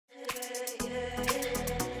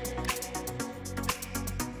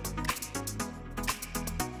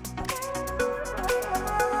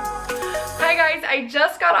guys, I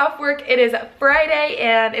just got off work. It is Friday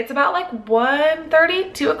and it's about like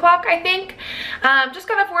 1:30, 2 o'clock I think. Just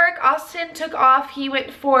got off work. Austin took off. He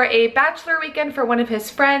went for a bachelor weekend for one of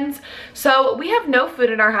his friends. So we have no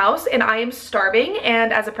food in our house and I am starving,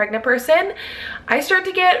 and as a pregnant person, I start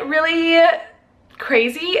to get really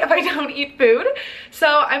crazy if I don't eat food. So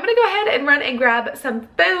I'm gonna go ahead and run and grab some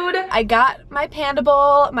food. I got my Panda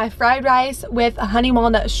Bowl, my fried rice with a honey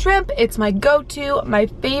walnut shrimp. It's my go-to, my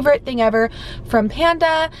favorite thing ever from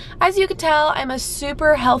Panda. As you can tell, I'm a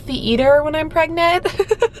super healthy eater when I'm pregnant.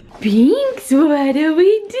 Binks, what are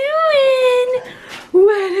we doing?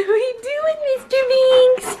 What are we doing, Mr.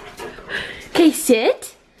 Binks? Okay,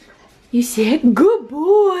 sit. You sit. Good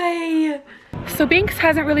boy. So Binks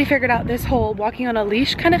hasn't really figured out this whole walking on a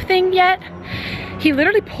leash kind of thing yet. He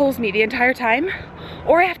literally pulls me the entire time,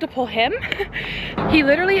 or I have to pull him. He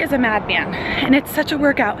literally is a madman, and it's such a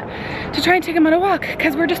workout to try and take him on a walk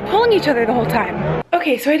because we're just pulling each other the whole time.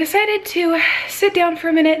 Okay, so I decided to sit down for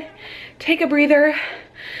a minute, take a breather.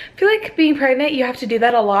 I feel like being pregnant, you have to do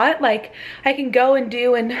that a lot. Like, I can go and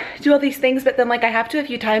do all these things, but then like I have to a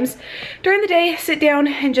few times during the day sit down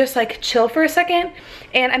and just like chill for a second.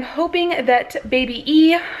 And I'm hoping that baby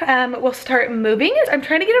E will start moving. I'm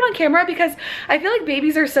trying to get it on camera because I feel like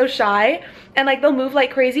babies are so shy and like they'll move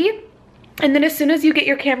like crazy. And then as soon as you get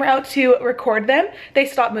your camera out to record them, they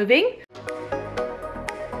stop moving.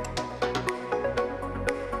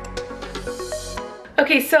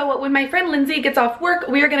 Okay, so when my friend Lindsay gets off work,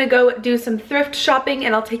 we are gonna go do some thrift shopping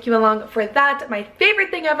and I'll take you along for that. My favorite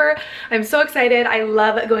thing ever. I'm so excited. I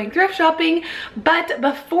love going thrift shopping. But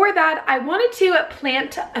before that, I wanted to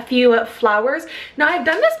plant a few flowers. Now I've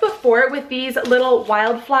done this before with these little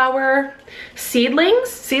wildflower seedlings.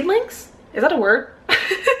 Seedlings? Is that a word?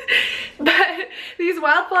 But these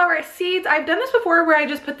wildflower seeds, I've done this before where I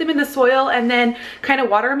just put them in the soil and then kind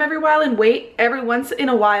of water them every once in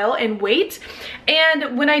a while and wait.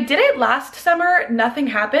 And when I did it last summer, nothing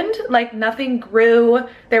happened. Like nothing grew.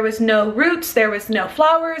 There was no roots, there was no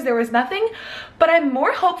flowers, there was nothing. But I'm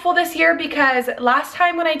more hopeful this year because last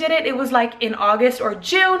time when I did it, it was like in August or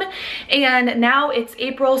June, and now it's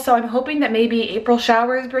April, so I'm hoping that maybe April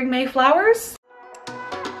showers bring May flowers.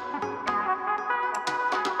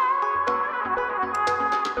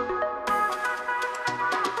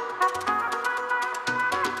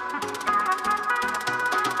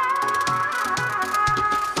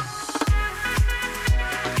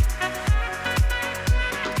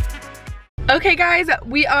 Okay guys,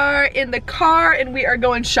 we are in the car and we are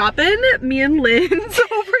going shopping. Me and Lynn's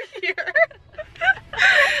over here.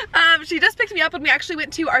 She just picked me up and we actually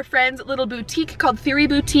went to our friend's little boutique called Theory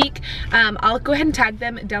Boutique. I'll go ahead and tag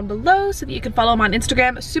them down below so that you can follow them on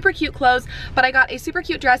Instagram. Super cute clothes, but I got a super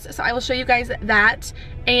cute dress, so I will show you guys that.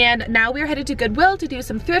 And now we are headed to Goodwill to do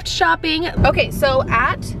some thrift shopping. Okay, so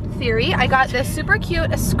at Theory, I got this super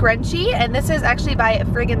cute scrunchie, and this is actually by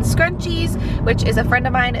FRIGGIN Scrunchies, which is a friend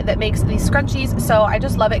of mine that makes these scrunchies, so I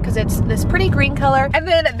just love it because it's this pretty green color. And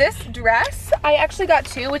then this dress, I actually got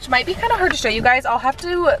two, which might be kind of hard to show you guys. I'll have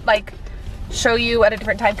to like show you at a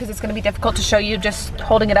different time because it's going to be difficult to show you just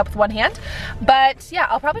holding it up with one hand. But yeah,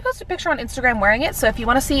 I'll probably post a picture on Instagram wearing it, so if you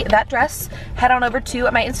want to see that dress, head on over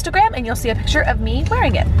to my Instagram and you'll see a picture of me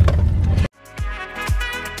wearing it.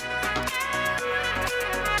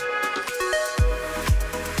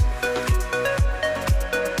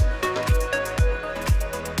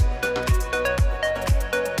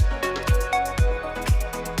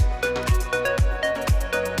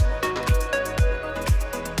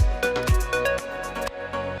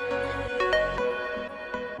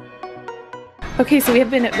 Okay, so we have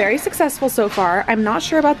been very successful so far. I'm not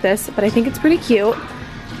sure about this, but I think it's pretty cute.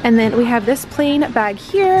 And then we have this plain bag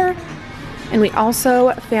here. And we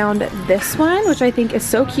also found this one, which I think is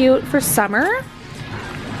so cute for summer.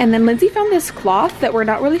 And then Lindsay found this cloth that we're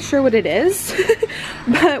not really sure what it is,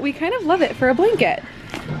 but we kind of love it for a blanket.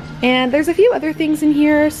 And there's a few other things in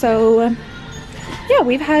here, so yeah,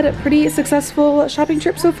 we've had a pretty successful shopping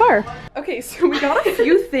trip so far. Okay, so we got a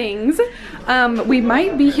few things. We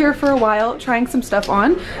might be here for a while trying some stuff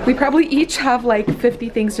on. We probably each have like 50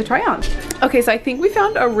 things to try on. Okay, so I think we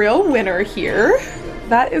found a real winner here.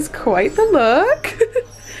 That is quite the look.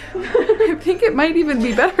 I think it might even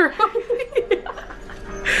be better on me.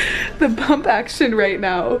 The bump action right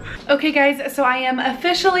now. Okay guys, so I am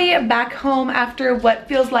officially back home after what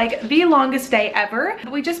feels like the longest day ever.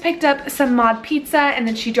 We just picked up some mod pizza and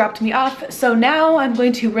then she dropped me off. So now I'm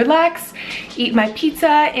going to relax, eat my pizza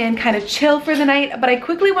and kind of chill for the night. But I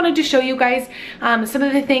quickly wanted to show you guys some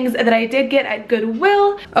of the things that I did get at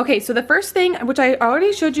Goodwill. Okay, so the first thing, which I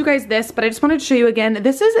already showed you guys this, but I just wanted to show you again.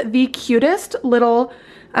 This is the cutest little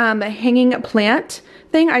hanging plant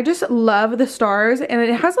thing. I just love the stars, and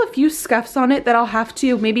it has a few scuffs on it that I'll have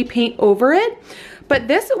to maybe paint over it. But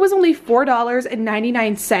this was only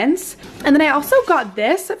 $4.99. And then I also got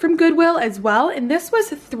this from Goodwill as well, and this was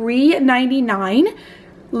 $3.99.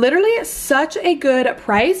 Literally such a good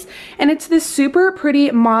price, and it's this super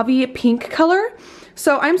pretty mauve pink color.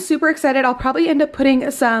 So I'm super excited. I'll probably end up putting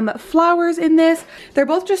some flowers in this. They're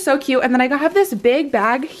both just so cute. And then I have this big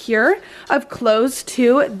bag here of clothes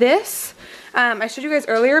too. This I showed you guys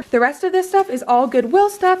earlier. The rest of this stuff is all Goodwill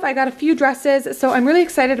stuff. I got a few dresses, so I'm really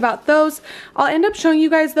excited about those. I'll end up showing you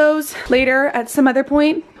guys those later at some other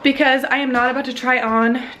point because I am not about to try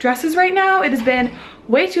on dresses right now. It has been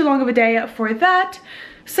way too long of a day for that.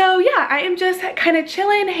 So yeah, I am just kind of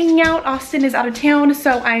chilling, hanging out. Austin is out of town,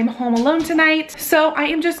 so I'm home alone tonight. So I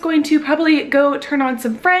am just going to probably go turn on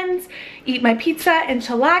some Friends, eat my pizza and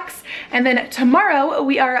chillax, and then tomorrow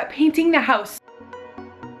we are painting the house.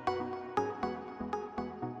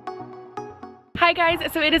 Hi guys,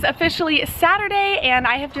 so it is officially Saturday and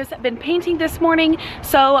I have just been painting this morning.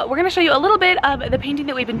 So we're gonna show you a little bit of the painting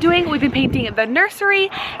that we've been doing. We've been painting the nursery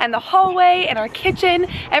and the hallway and our kitchen.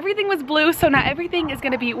 Everything was blue, so now everything is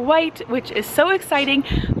gonna be white, which is so exciting.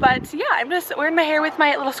 But yeah, I'm just wearing my hair with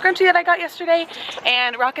my little scrunchie that I got yesterday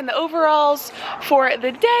and rocking the overalls for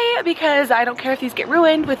the day because I don't care if these get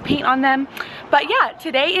ruined with paint on them. But yeah,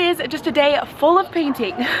 today is just a day full of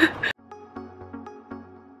painting.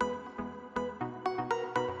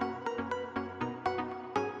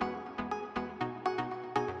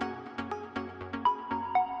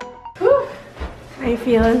 How you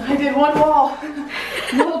feeling? I did one wall.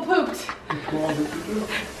 A little pooped.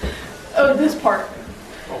 Oh, this part.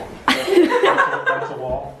 Oh, that's a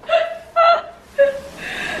wall.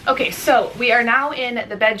 Okay, so we are now in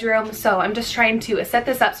the bedroom, so I'm just trying to set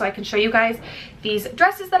this up so I can show you guys these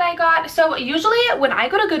dresses that I got. So usually when I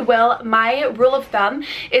go to Goodwill, my rule of thumb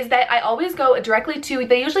is that I always go directly to,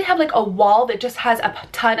 they usually have like a wall that just has a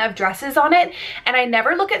ton of dresses on it, and I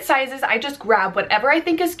never look at sizes. I just grab whatever I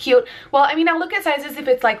think is cute. Well, I mean, I'll look at sizes if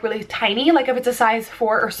it's like really tiny, like if it's a size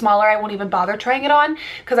 4 or smaller, I won't even bother trying it on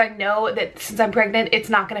because I know that since I'm pregnant, it's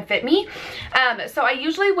not gonna fit me. So I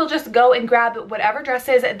usually will just go and grab whatever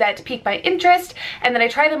dresses that pique my interest, and then I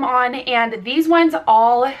try them on, and these ones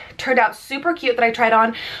all turned out super cute that I tried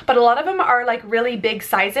on, but a lot of them are like really big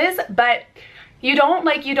sizes, but you don't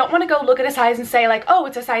want to go look at a size and say like, oh,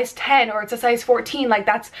 it's a size 10 or it's a size 14, like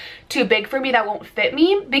that's too big for me, that won't fit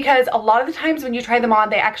me, because a lot of the times when you try them on,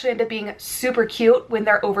 they actually end up being super cute when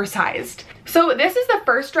they're oversized. So this is the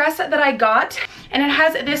first dress that I got, and it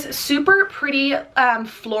has this super pretty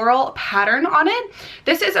floral pattern on it.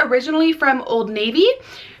 This is originally from Old Navy,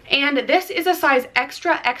 and this is a size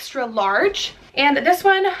extra large. And this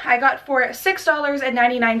one I got for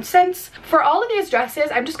 $6.99. For all of these dresses,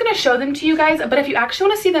 I'm just gonna show them to you guys, but if you actually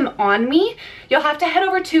wanna see them on me, you'll have to head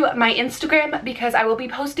over to my Instagram because I will be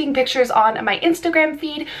posting pictures on my Instagram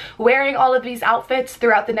feed wearing all of these outfits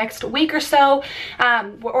throughout the next week or so,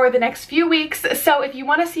 or the next few weeks. So if you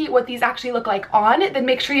wanna see what these actually look like on, then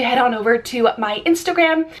make sure you head on over to my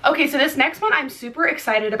Instagram. Okay, so this next one I'm super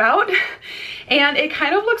excited about, and it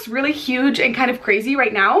kind of looks really huge and kind of crazy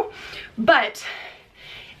right now. But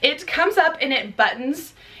it comes up and it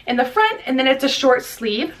buttons in the front, and then it's a short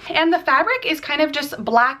sleeve, and the fabric is kind of just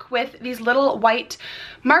black with these little white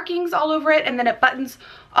markings all over it, and then it buttons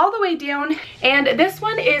all the way down. And this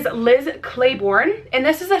one is Liz Claiborne, and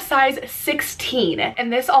this is a size 16,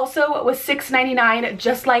 and this also was $6.99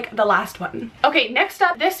 just like the last one. Okay, next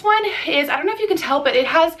up, this one is, I don't know if you can tell, but it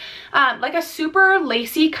has like a super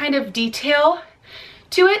lacy kind of detail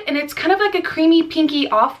to it, and it's kind of like a creamy pinky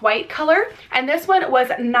off-white color, and this one was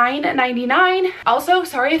 $9.99. Also,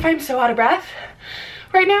 sorry if I'm so out of breath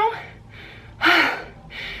right now.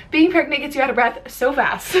 Being pregnant gets you out of breath so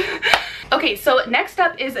fast. Okay, so next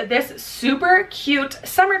up is this super cute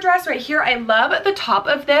summer dress right here. I love the top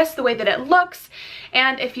of this, the way that it looks.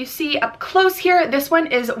 And if you see up close here, this one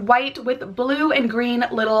is white with blue and green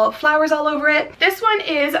little flowers all over it. This one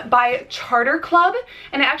is by Charter Club,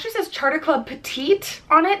 and it actually says Charter Club Petite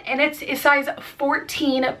on it, and it's a size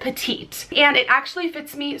 14 petite. And it actually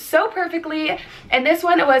fits me so perfectly, and this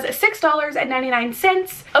one was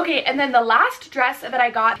 $6.99. Okay, and then the last dress that I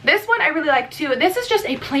got, this one I really like too. This is just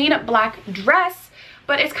a plain black dress.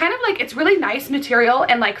 but it's kind of like, it's really nice material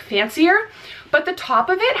and like fancier. But the top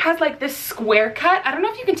of it has like this square cut. I don't know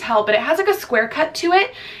if you can tell, but it has like a square cut to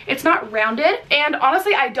it. It's not rounded. And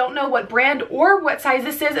honestly, I don't know what brand or what size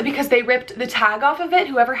this is because they ripped the tag off of it,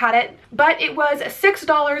 whoever had it. But it was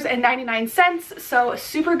 $6.99, so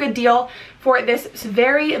super good deal for this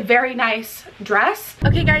very, very nice dress.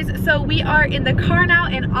 Okay guys, so we are in the car now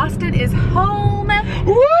and Austin is home.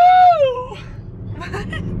 Woo!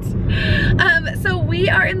 So we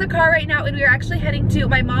are in the car right now and we are actually heading to,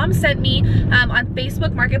 my mom sent me on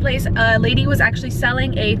Facebook Marketplace, a lady was actually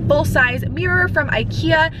selling a full-size mirror from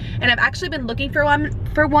IKEA, and I've actually been looking for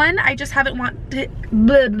one. I just haven't wanted,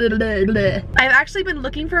 I've actually been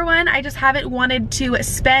looking for one. I just haven't wanted to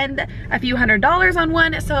spend a few $100s on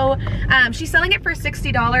one. So she's selling it for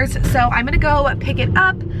 $60. So I'm gonna go pick it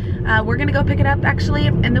up. We're gonna go pick it up actually,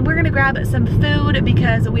 and then we're gonna grab some food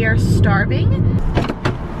because we are starving.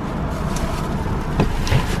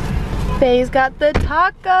 Faye's got the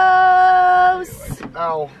tacos.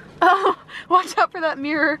 Ow. Oh, watch out for that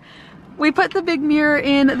mirror. We put the big mirror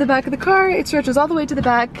in the back of the car. It stretches all the way to the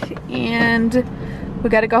back and we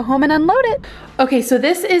gotta go home and unload it. Okay, so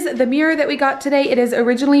this is the mirror that we got today. It is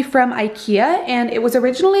originally from IKEA and it was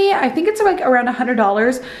originally, I think it's like around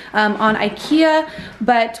 $100 on IKEA,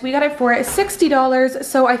 but we got it for $60.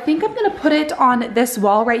 So I think I'm gonna put it on this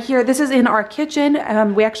wall right here. This is in our kitchen.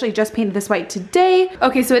 We actually just painted this white today.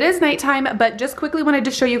 Okay, so it is nighttime, but just quickly wanted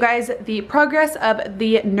to show you guys the progress of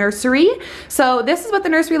the nursery. So this is what the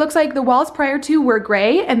nursery looks like. The walls prior to were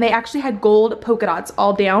gray and they actually had gold polka dots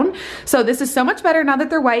all down. So this is so much better now that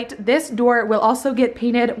they're white. This door will also get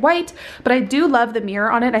painted white, but I do love the mirror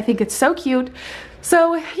on it. I think it's so cute.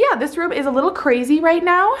 So yeah, this room is a little crazy right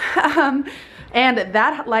now. And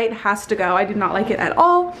that light has to go. I do not like it at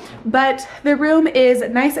all, but the room is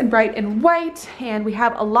nice and bright and white and we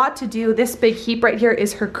have a lot to do. This big heap right here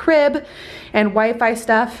is her crib and Wi-Fi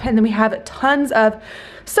stuff, and then we have tons of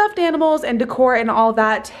stuffed animals and decor and all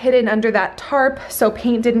that hidden under that tarp, so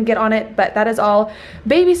paint didn't get on it, but that is all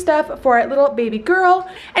baby stuff for a little baby girl.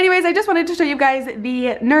 Anyways, I just wanted to show you guys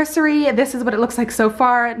the nursery. This is what it looks like so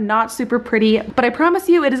far. Not super pretty, but I promise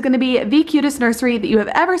you it is going to be the cutest nursery that you have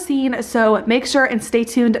ever seen, so make sure and stay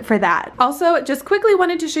tuned for that. Also, just quickly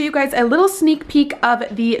wanted to show you guys a little sneak peek of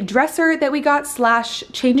the dresser that we got slash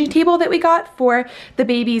changing table that we got for the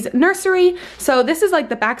baby's nursery. So this is like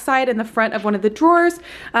the back side and the front of one of the drawers.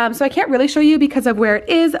 So I can't really show you because of where it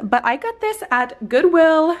is, but I got this at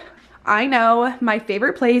Goodwill. I know, my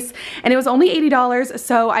favorite place, and it was only $80,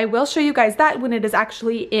 so I will show you guys that when it is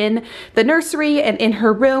actually in the nursery and in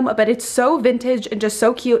her room, but it's so vintage and just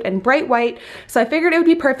so cute and bright white, so I figured it would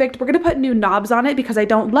be perfect. We're gonna put new knobs on it because I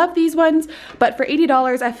don't love these ones, but for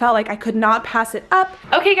 $80 I felt like I could not pass it up.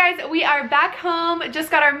 Okay guys, we are back home, just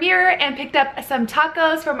got our mirror and picked up some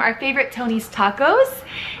tacos from our favorite Tony's Tacos,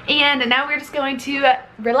 and now we're just going to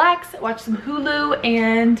relax, watch some Hulu,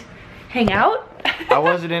 and hang out. I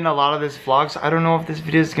wasn't in a lot of this vlog, so I don't know if this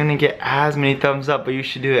video is gonna get as many thumbs up, but you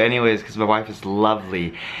should do it anyways because my wife is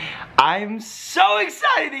lovely. I'm so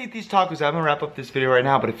excited to eat these tacos. I'm gonna wrap up this video right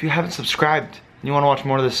now, but if you haven't subscribed and you wanna watch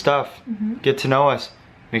more of this stuff, get to know us,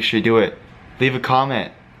 make sure you do it. Leave a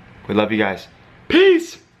comment. We love you guys.